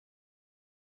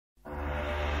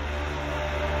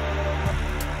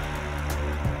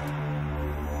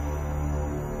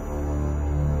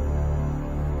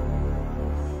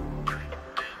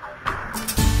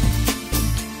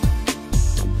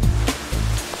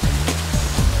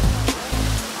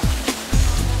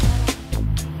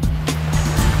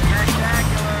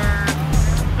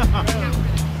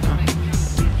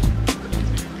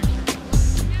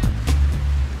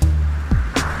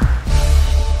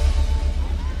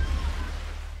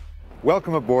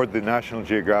Welcome aboard the National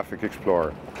Geographic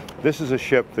Explorer. This is a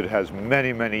ship that has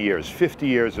many, many years, 50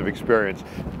 years of experience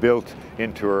built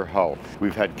into her hull.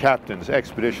 We've had captains,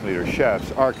 expedition leaders,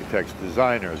 chefs, architects,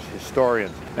 designers,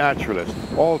 historians, naturalists,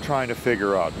 all trying to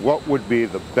figure out what would be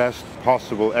the best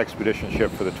possible expedition ship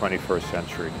for the 21st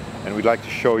century. And we'd like to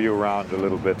show you around a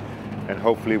little bit, and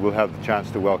hopefully we'll have the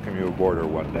chance to welcome you aboard her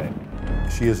one day.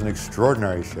 She is an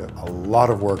extraordinary ship. A lot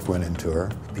of work went into her.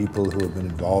 People who have been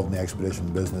involved in the expedition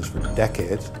business for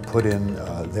decades put in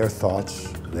their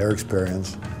thoughts, their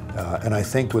experience, and I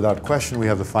think without question we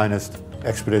have the finest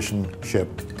expedition ship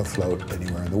afloat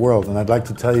anywhere in the world. And I'd like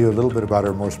to tell you a little bit about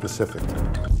her more specifically.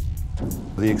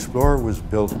 The Explorer was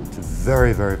built to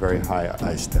very, very, very high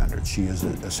ice standards. She is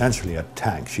essentially a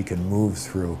tank. She can move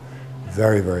through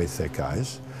very, very thick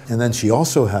ice. And then she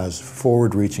also has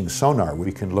forward-reaching sonar.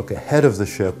 We can look ahead of the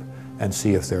ship and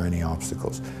see if there are any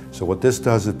obstacles. So what this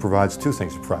does, it provides two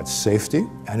things. It provides safety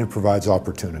and it provides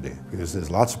opportunity, because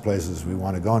there's lots of places we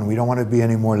want to go and we don't want to be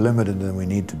any more limited than we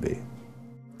need to be.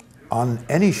 On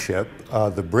any ship,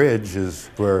 the bridge is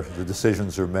where the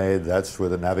decisions are made. That's where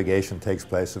the navigation takes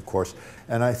place, of course.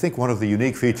 And I think one of the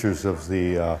unique features of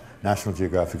the National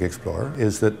Geographic Explorer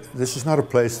is that this is not a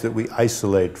place that we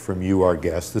isolate from you, our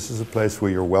guests. This is a place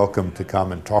where you're welcome to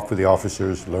come and talk with the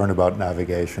officers, learn about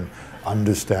navigation,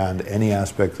 understand any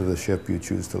aspect of the ship you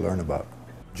choose to learn about.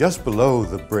 Just below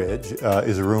the bridge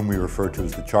is a room we refer to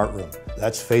as the chart room.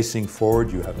 That's facing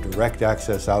forward. You have direct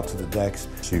access out to the decks,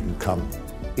 so you can come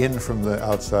in from the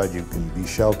outside, you can be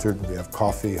sheltered. We have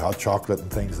coffee, hot chocolate and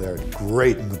things there. It's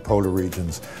great in the polar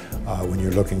regions when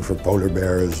you're looking for polar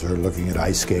bears or looking at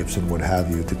ice scapes and what have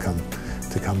you to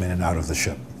come in and out of the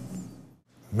ship.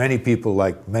 Many people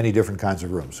like many different kinds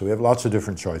of rooms, so we have lots of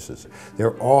different choices.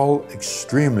 They're all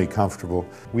extremely comfortable.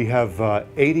 We have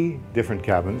 80 different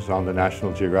cabins on the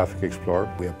National Geographic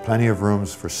Explorer. We have plenty of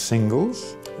rooms for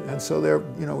singles, and so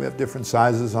we have different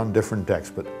sizes on different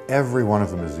decks, but every one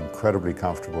of them is incredibly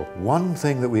comfortable. One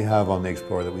thing that we have on the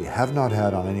Explorer that we have not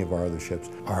had on any of our other ships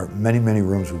are many, many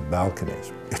rooms with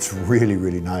balconies. It's really,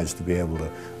 really nice to be able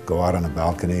to go out on a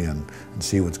balcony and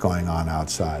see what's going on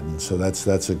outside, and so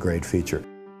that's a great feature.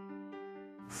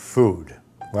 Food.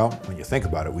 Well, when you think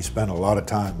about it, we spend a lot of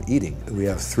time eating. We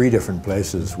have 3 different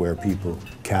places where people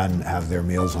can have their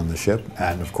meals on the ship,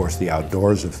 and of course the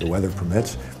outdoors if the weather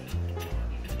permits.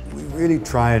 We really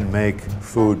try and make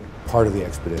food part of the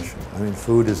expedition. I mean,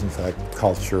 food is in fact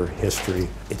culture, history.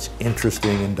 It's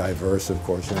interesting and diverse, of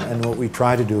course, and what we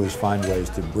try to do is find ways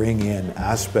to bring in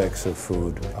aspects of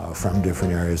food from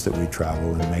different areas that we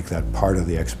travel and make that part of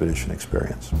the expedition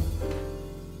experience.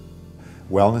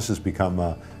 Wellness has become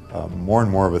more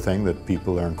and more of a thing that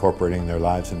people are incorporating in their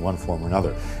lives in one form or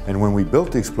another. And when we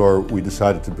built the Explorer, we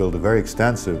decided to build a very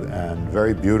extensive and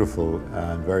very beautiful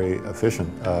and very efficient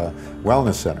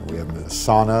wellness center. We have a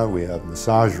sauna, we have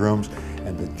massage rooms,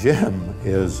 and the gym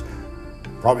is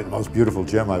probably the most beautiful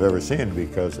gym I've ever seen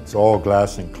because it's all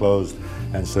glass enclosed,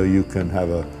 and so you can have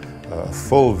a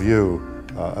full view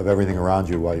of everything around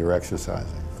you while you're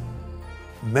exercising.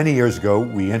 Many years ago,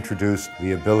 we introduced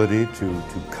the ability to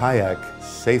kayak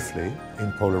safely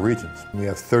in polar regions. We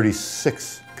have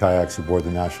 36 kayaks aboard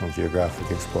the National Geographic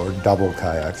Explorer, double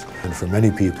kayaks. And for many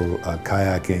people,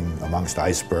 kayaking amongst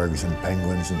icebergs and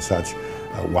penguins and such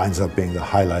winds up being the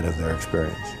highlight of their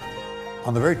experience.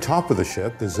 On the very top of the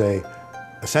ship is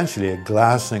essentially a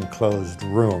glass-enclosed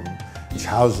room which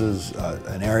houses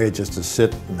an area just to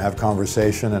sit and have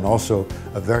conversation, and also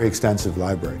a very extensive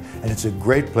library. And it's a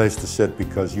great place to sit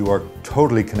because you are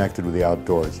totally connected with the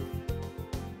outdoors.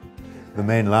 The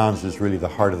main lounge is really the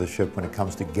heart of the ship when it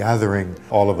comes to gathering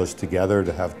all of us together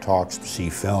to have talks, see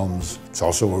films. It's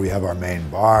also where we have our main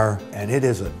bar, and it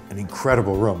is an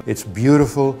incredible room. It's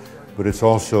beautiful, but it's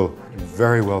also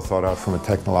very well thought out from a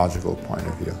technological point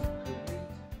of view.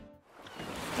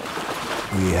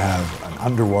 We have an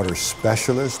underwater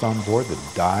specialist on board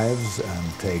that dives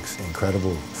and takes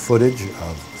incredible footage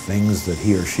of things that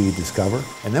he or she discover.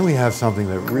 And then we have something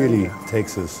that really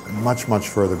takes us much, much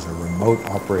further. It's a remote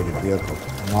operated vehicle,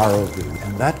 an ROV,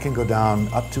 and that can go down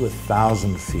up to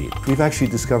 1,000 feet. We've actually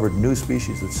discovered new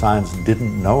species that science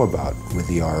didn't know about with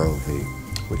the ROV,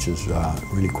 which is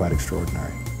really quite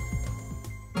extraordinary.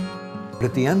 But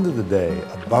at the end of the day,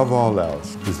 above all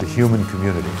else, is the human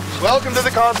community. Welcome to the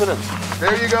continent.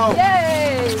 There you go.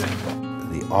 Yay!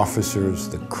 The officers,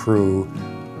 the crew,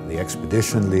 the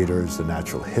expedition leaders, the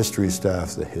natural history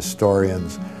staff, the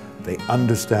historians, they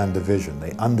understand the vision,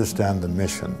 they understand the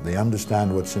mission, they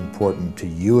understand what's important to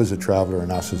you as a traveler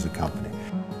and us as a company.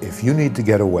 If you need to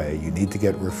get away, you need to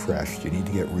get refreshed, you need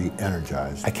to get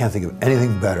re-energized, I can't think of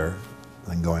anything better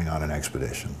than going on an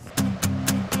expedition.